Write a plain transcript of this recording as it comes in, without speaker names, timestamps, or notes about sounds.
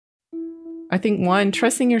I think one,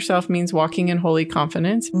 trusting yourself means walking in holy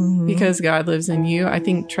confidence because God lives in you. I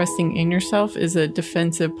think trusting in yourself is a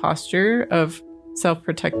defensive posture of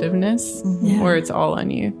self-protectiveness where it's all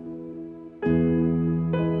on you.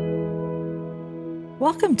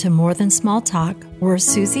 Welcome to More Than Small Talk. We're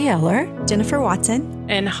Susie Eller, Jennifer Watson,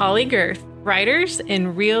 and Holly Girth, writers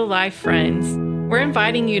and real-life friends. We're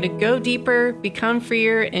inviting you to go deeper, become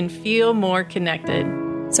freer, and feel more connected.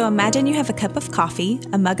 So imagine you have a cup of coffee,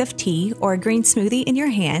 a mug of tea, or a green smoothie in your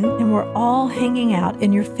hand, and we're all hanging out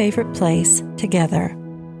in your favorite place together.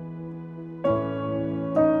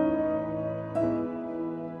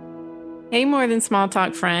 Hey, More Than Small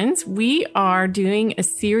Talk friends. We are doing a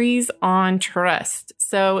series on trust.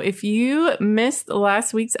 So if you missed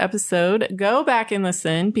last week's episode, go back and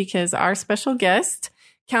listen because our special guest,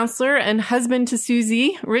 counselor and husband to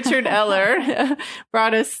Susie, Richard Eller,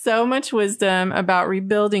 brought us so much wisdom about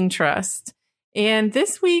rebuilding trust. And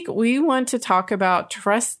this week, we want to talk about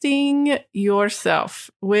trusting yourself,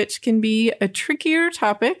 which can be a trickier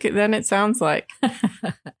topic than it sounds like.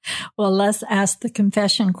 Well, let's ask the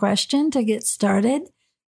confession question to get started.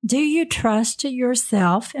 Do you trust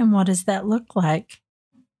yourself, and what does that look like?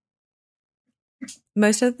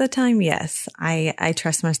 Most of the time, yes, I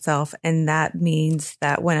trust myself. And that means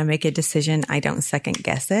that when I make a decision, I don't second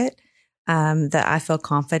guess it. That I feel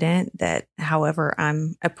confident that however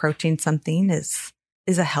I'm approaching something is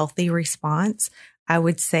a healthy response. I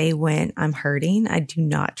would say when I'm hurting, I do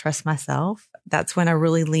not trust myself. That's when I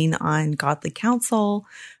really lean on godly counsel,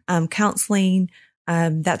 counseling.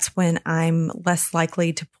 That's when I'm less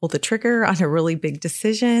likely to pull the trigger on a really big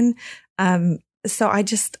decision. So I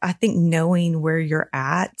think knowing where you're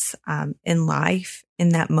at in life in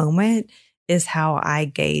that moment is how I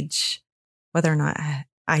gauge whether or not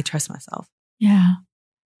I trust myself. Yeah.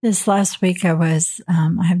 This last week I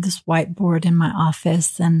have this whiteboard in my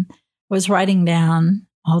office and was writing down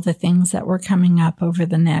all the things that were coming up over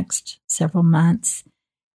the next several months.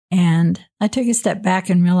 And I took a step back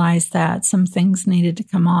and realized that some things needed to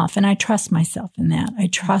come off. And I trust myself in that. I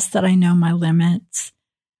trust that I know my limits.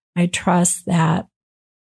 I trust that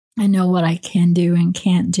I know what I can do and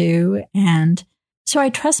can't do. And so I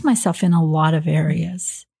trust myself in a lot of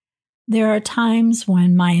areas. There are times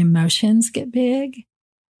when my emotions get big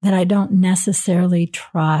that I don't necessarily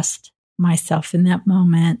trust myself in that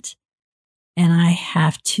moment. And I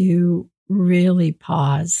have to really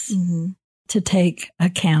pause to take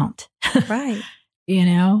account. Right.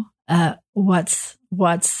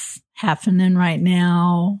 What's happening right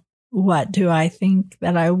now? What do I think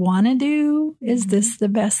that I want to do? Is this the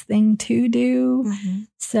best thing to do?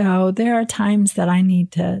 So there are times that I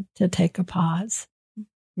need to take a pause.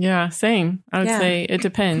 Yeah, same. I would say it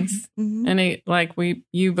depends. And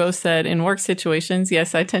you both said in work situations,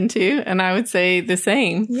 yes, I tend to. And I would say the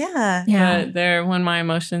same. Yeah. But when my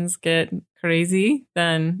emotions get crazy,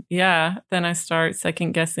 then I start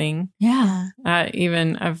second guessing. Yeah.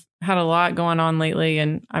 I've had a lot going on lately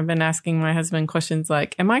and I've been asking my husband questions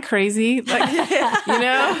like, am I crazy?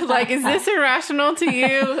 Like, is this irrational to you?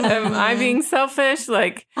 Am I being selfish?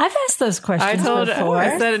 Like, I've asked those questions before.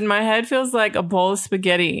 I said, my head feels like a bowl of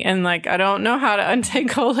spaghetti and like, I don't know how to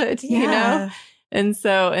untangle it, you know? And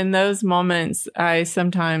so in those moments, I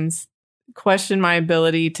sometimes question my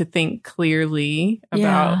ability to think clearly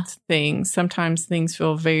about things. Sometimes things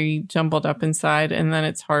feel very jumbled up inside and then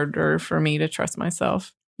it's harder for me to trust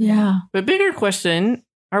myself. Yeah. But bigger question,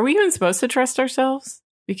 are we even supposed to trust ourselves?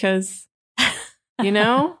 Because,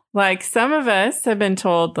 like some of us have been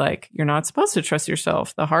told like, you're not supposed to trust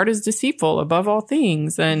yourself. The heart is deceitful above all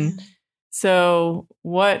things. And so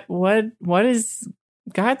what does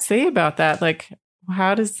God say about that? Like,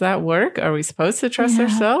 how does that work? Are we supposed to trust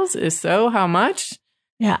ourselves? If so, how much?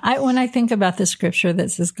 Yeah. When I think about the scripture that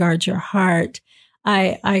says, guard your heart,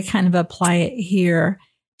 I kind of apply it here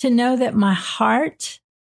to know that my heart,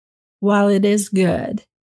 while it is good,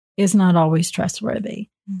 is not always trustworthy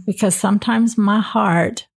because sometimes my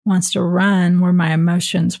heart wants to run where my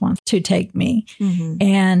emotions want to take me.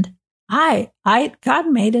 And God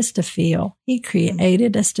made us to feel. He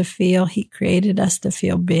created us to feel. He created us to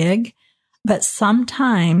feel big. But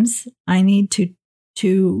sometimes I need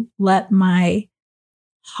to let my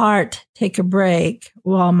heart take a break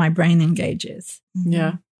while my brain engages.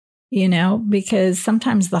 Yeah. Because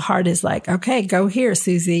sometimes the heart is like, okay, go here,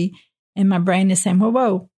 Susie. And my brain is saying,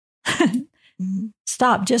 whoa,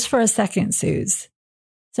 stop just for a second, Suze.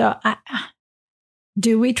 So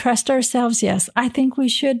do we trust ourselves? Yes, I think we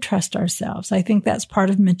should trust ourselves. I think that's part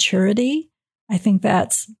of maturity. I think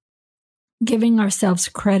that's giving ourselves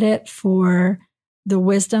credit for the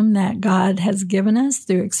wisdom that God has given us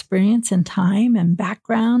through experience and time and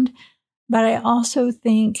background. But I also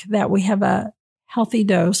think that we have a healthy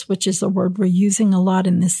dose, which is a word we're using a lot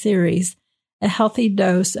in this series, a healthy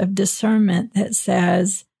dose of discernment that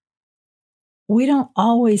says we don't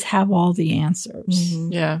always have all the answers.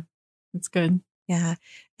 Mhm. Yeah, that's good. Yeah.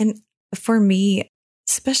 And for me,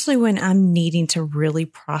 especially when I'm needing to really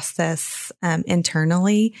process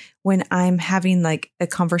internally, when I'm having like a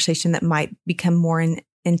conversation that might become more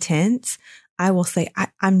intense, I will say,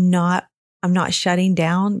 I'm not shutting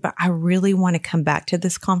down, but I really want to come back to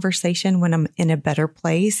this conversation when I'm in a better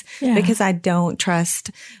place because I don't trust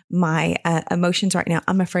my emotions right now.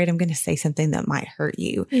 I'm afraid I'm going to say something that might hurt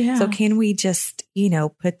you. Yeah. So can we just,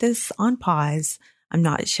 put this on pause? I'm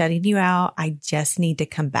not shutting you out. I just need to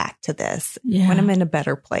come back to this when I'm in a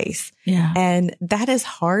better place. Yeah. And that is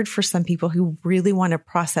hard for some people who really want to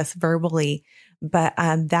process verbally. But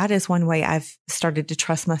that is one way I've started to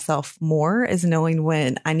trust myself more, is knowing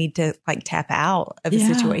when I need to like tap out of a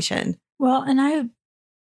situation. Well, and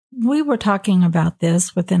we were talking about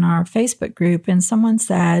this within our Facebook group, and someone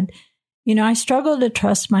said, I struggle to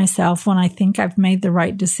trust myself when I think I've made the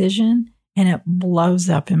right decision and it blows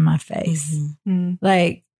up in my face. Mm-hmm.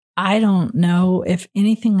 Like, I don't know if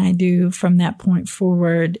anything I do from that point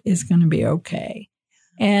forward is going to be okay.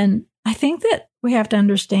 And I think that we have to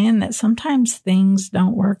understand that sometimes things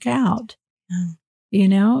don't work out.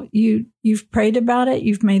 You've prayed about it,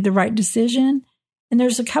 you've made the right decision. And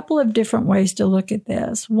there's a couple of different ways to look at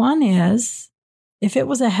this. One is, if it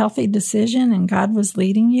was a healthy decision and God was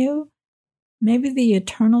leading you, maybe the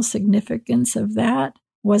eternal significance of that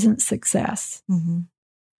wasn't success. Mm-hmm.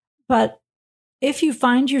 But if you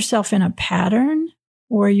find yourself in a pattern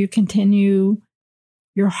or you continue,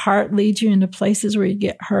 your heart leads you into places where you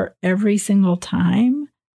get hurt every single time,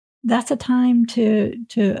 that's a time to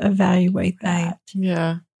evaluate that.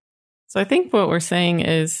 Yeah. So I think what we're saying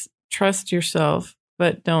is trust yourself,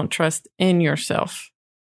 but don't trust in yourself.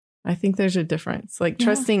 I think there's a difference. Like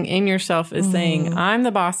trusting in yourself is saying, I'm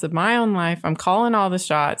the boss of my own life. I'm calling all the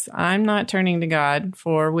shots. I'm not turning to God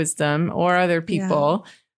for wisdom or other people.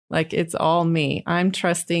 Like it's all me. I'm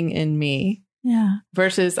trusting in me. Yeah.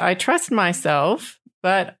 Versus I trust myself,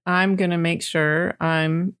 but I'm going to make sure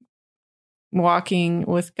I'm walking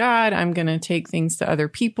with God. I'm going to take things to other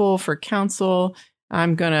people for counsel.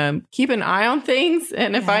 I'm going to keep an eye on things.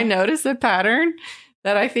 And if I notice a pattern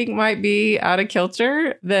that I think might be out of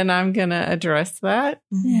kilter, then I'm going to address that.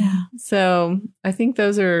 Yeah. So I think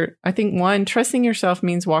one, trusting yourself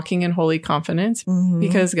means walking in holy confidence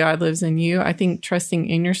because God lives in you. I think trusting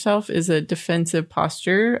in yourself is a defensive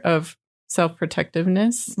posture of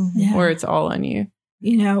self-protectiveness where it's all on you.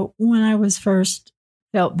 When I was first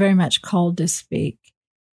felt very much called to speak,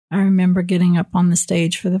 I remember getting up on the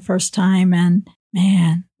stage for the first time and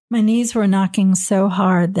man, my knees were knocking so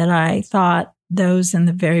hard that I thought those in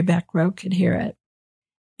the very back row could hear it.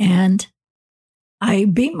 And I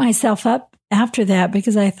beat myself up after that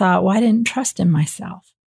because I thought, well, I didn't trust in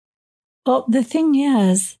myself. Well, the thing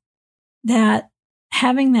is that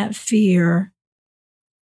having that fear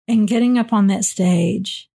and getting up on that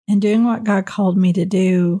stage and doing what God called me to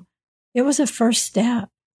do, it was a first step.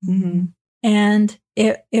 Mm-hmm. And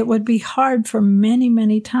it would be hard for many,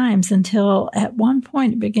 many times until at one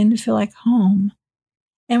point it began to feel like home.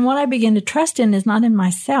 And what I began to trust in is not in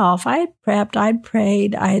myself. I had prepped, I'd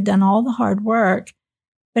prayed, I had done all the hard work,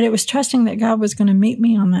 but it was trusting that God was going to meet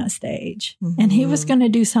me on that stage and he was going to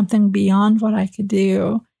do something beyond what I could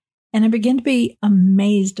do. And I began to be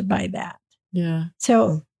amazed by that. Yeah.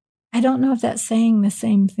 So I don't know if that's saying the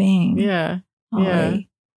same thing. Yeah. Holly. Yeah.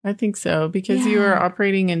 I think so, because you were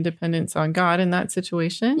operating in dependence on God in that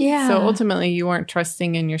situation. Yeah. So ultimately, you weren't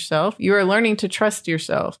trusting in yourself. You were learning to trust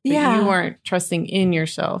yourself, but you weren't trusting in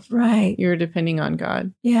yourself. Right. You were depending on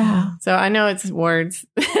God. Yeah. So I know it's words,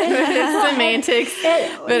 it's semantics,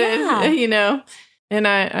 but and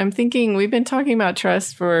I'm thinking we've been talking about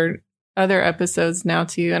trust for other episodes now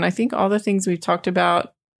too. And I think all the things we've talked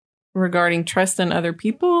about regarding trust in other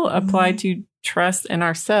people apply to trust in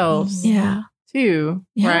ourselves. Yeah. Too,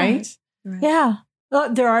 right? Yeah.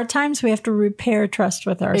 Well, there are times we have to repair trust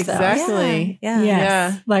with ourselves. Exactly. Yeah.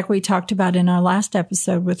 Yes. Like we talked about in our last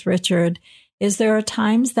episode with Richard, is there are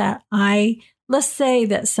times that let's say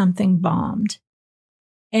that something bombed,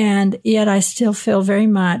 and yet I still feel very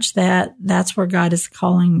much that that's where God is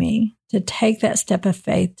calling me to take that step of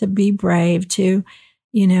faith, to be brave, to,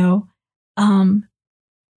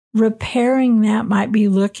 repairing that might be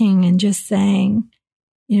looking and just saying,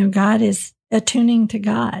 God is attuning to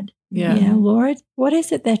God. Yeah. Lord, what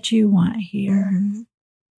is it that you want here?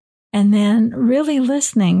 And then really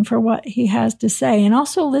listening for what he has to say, and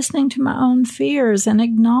also listening to my own fears and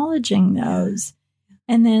acknowledging those,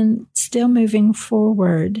 and then still moving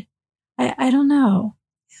forward. I don't know.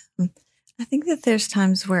 I think that there's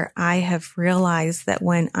times where I have realized that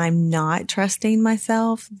when I'm not trusting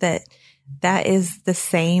myself, that is the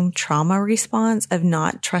same trauma response of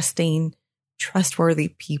not trusting trustworthy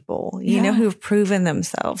people, you know, who've proven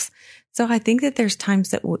themselves. So I think that there's times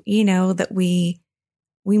that, that we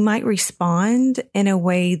might respond in a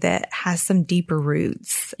way that has some deeper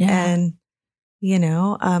roots. And,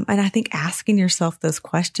 and I think asking yourself those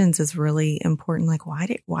questions is really important. Like,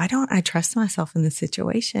 why don't I trust myself in this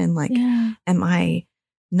situation? Like, am I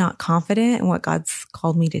not confident in what God's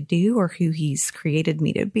called me to do or who he's created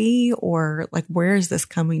me to be? Or like, where is this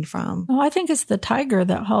coming from? Oh, I think it's the tiger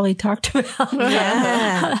that Holly talked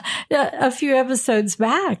about a few episodes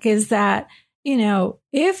back, is that,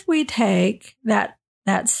 if we take that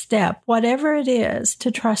step, whatever it is, to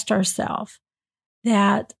trust ourselves,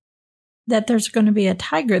 that there's going to be a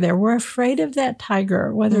tiger there. We're afraid of that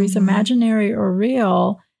tiger, whether he's imaginary or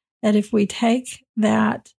real, that if we take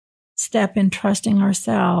that step in trusting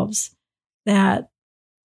ourselves, that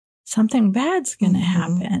something bad's going to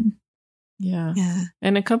happen. Yeah.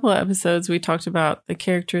 In a couple of episodes, we talked about the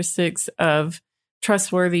characteristics of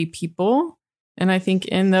trustworthy people. And I think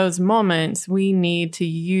in those moments, we need to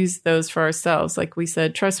use those for ourselves. Like we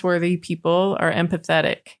said, trustworthy people are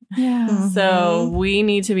empathetic. Yeah. So we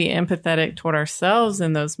need to be empathetic toward ourselves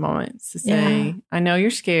in those moments to say, I know you're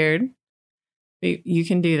scared. You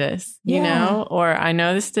can do this, or I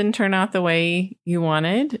know this didn't turn out the way you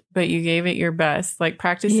wanted, but you gave it your best. Like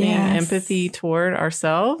practicing empathy toward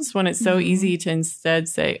ourselves when it's so easy to instead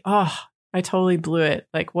say, oh, I totally blew it.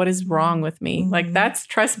 Like, what is wrong with me? Like, that's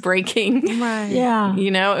trust breaking. Right. Yeah.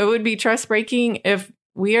 It would be trust breaking if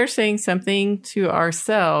we are saying something to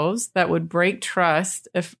ourselves that would break trust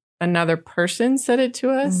if another person said it to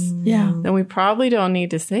us. Then we probably don't need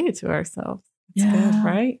to say it to ourselves. It's good,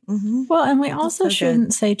 right? Well, and we also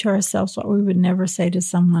shouldn't say to ourselves what we would never say to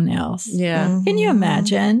someone else. Yeah. Can you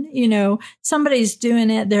imagine, somebody's doing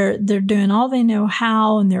it, they're doing all they know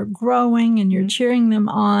how, and they're growing, and you're cheering them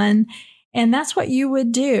on. And that's what you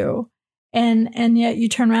would do. And yet you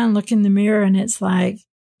turn around and look in the mirror and it's like,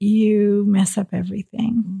 you mess up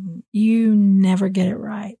everything. You never get it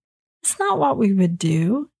right. It's not what we would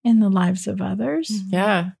do in the lives of others.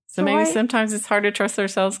 Yeah. So maybe sometimes it's hard to trust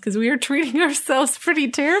ourselves because we are treating ourselves pretty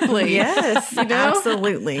terribly. Yes,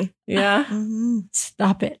 absolutely. Yeah.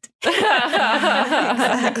 Stop it.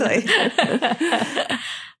 Exactly.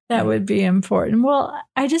 That would be important. Well,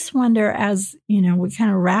 I just wonder, as we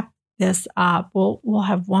kind of wrap this up, we'll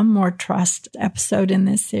have one more trust episode in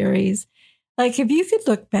this series. Like, if you could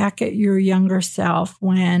look back at your younger self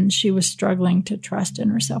when she was struggling to trust in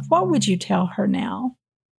herself, what would you tell her now?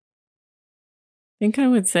 I think I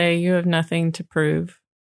would say you have nothing to prove.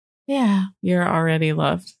 Yeah. You're already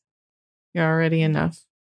loved. You're already enough.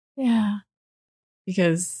 Yeah.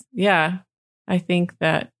 Because, I think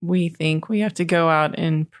that we think we have to go out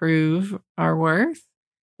and prove our worth.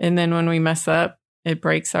 And then when we mess up, it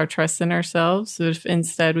breaks our trust in ourselves. So if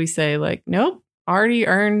instead we say like, nope, already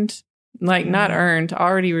earned, like not earned,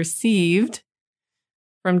 already received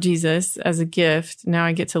from Jesus as a gift. Now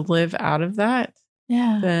I get to live out of that.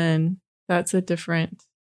 Yeah. Then that's a different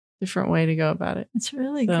way to go about it. It's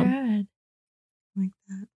really good. Like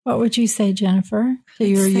that. What would you say, Jennifer, to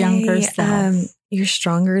your younger self? You're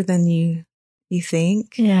stronger than you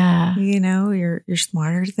think. Yeah. You're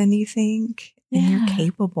smarter than you think. And you're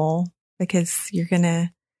capable because you're going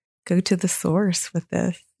to go to the source with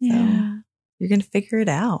this. So you're going to figure it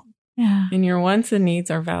out. Yeah. And your wants and needs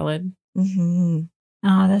are valid. Oh,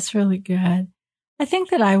 that's really good. I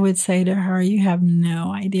think that I would say to her, you have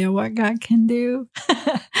no idea what God can do.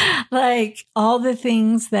 Like all the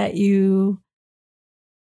things that you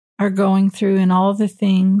are going through and all the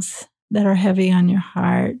things that are heavy on your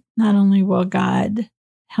heart, not only will God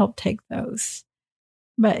help take those,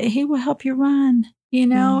 but he will help you run.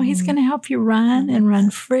 He's going to help you run and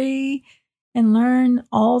run free and learn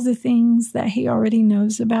all the things that he already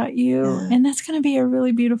knows about you. And that's going to be a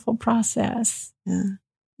really beautiful process. Yeah.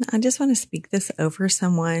 I just want to speak this over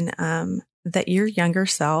someone, that your younger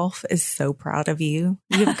self is so proud of you.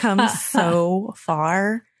 You've come so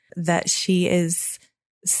far, that she is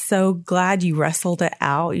so glad you wrestled it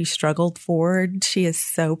out. You struggled forward. She is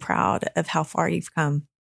so proud of how far you've come.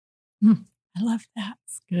 I love that.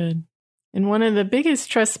 It's good. And one of the biggest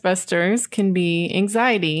trust busters can be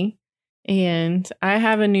anxiety. And I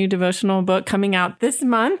have a new devotional book coming out this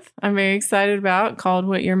month I'm very excited about, called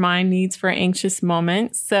What Your Mind Needs for Anxious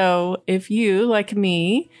Moments. So if you, like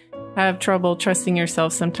me, have trouble trusting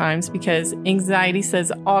yourself sometimes because anxiety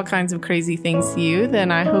says all kinds of crazy things to you,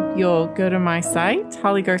 then I hope you'll go to my site,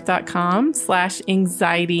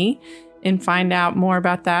 hollygirth.com/anxiety, and find out more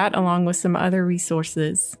about that along with some other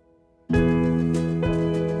resources.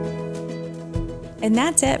 And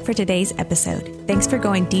that's it for today's episode. Thanks for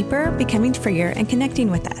going deeper, becoming freer, and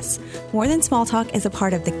connecting with us. More Than Small Talk is a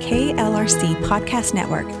part of the KLRC Podcast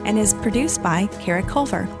Network and is produced by Kara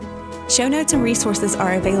Culver. Show notes and resources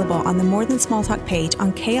are available on the More Than Small Talk page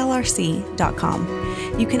on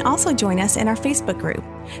klrc.com. You can also join us in our Facebook group.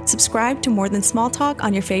 Subscribe to More Than Small Talk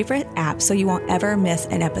on your favorite app so you won't ever miss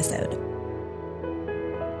an episode.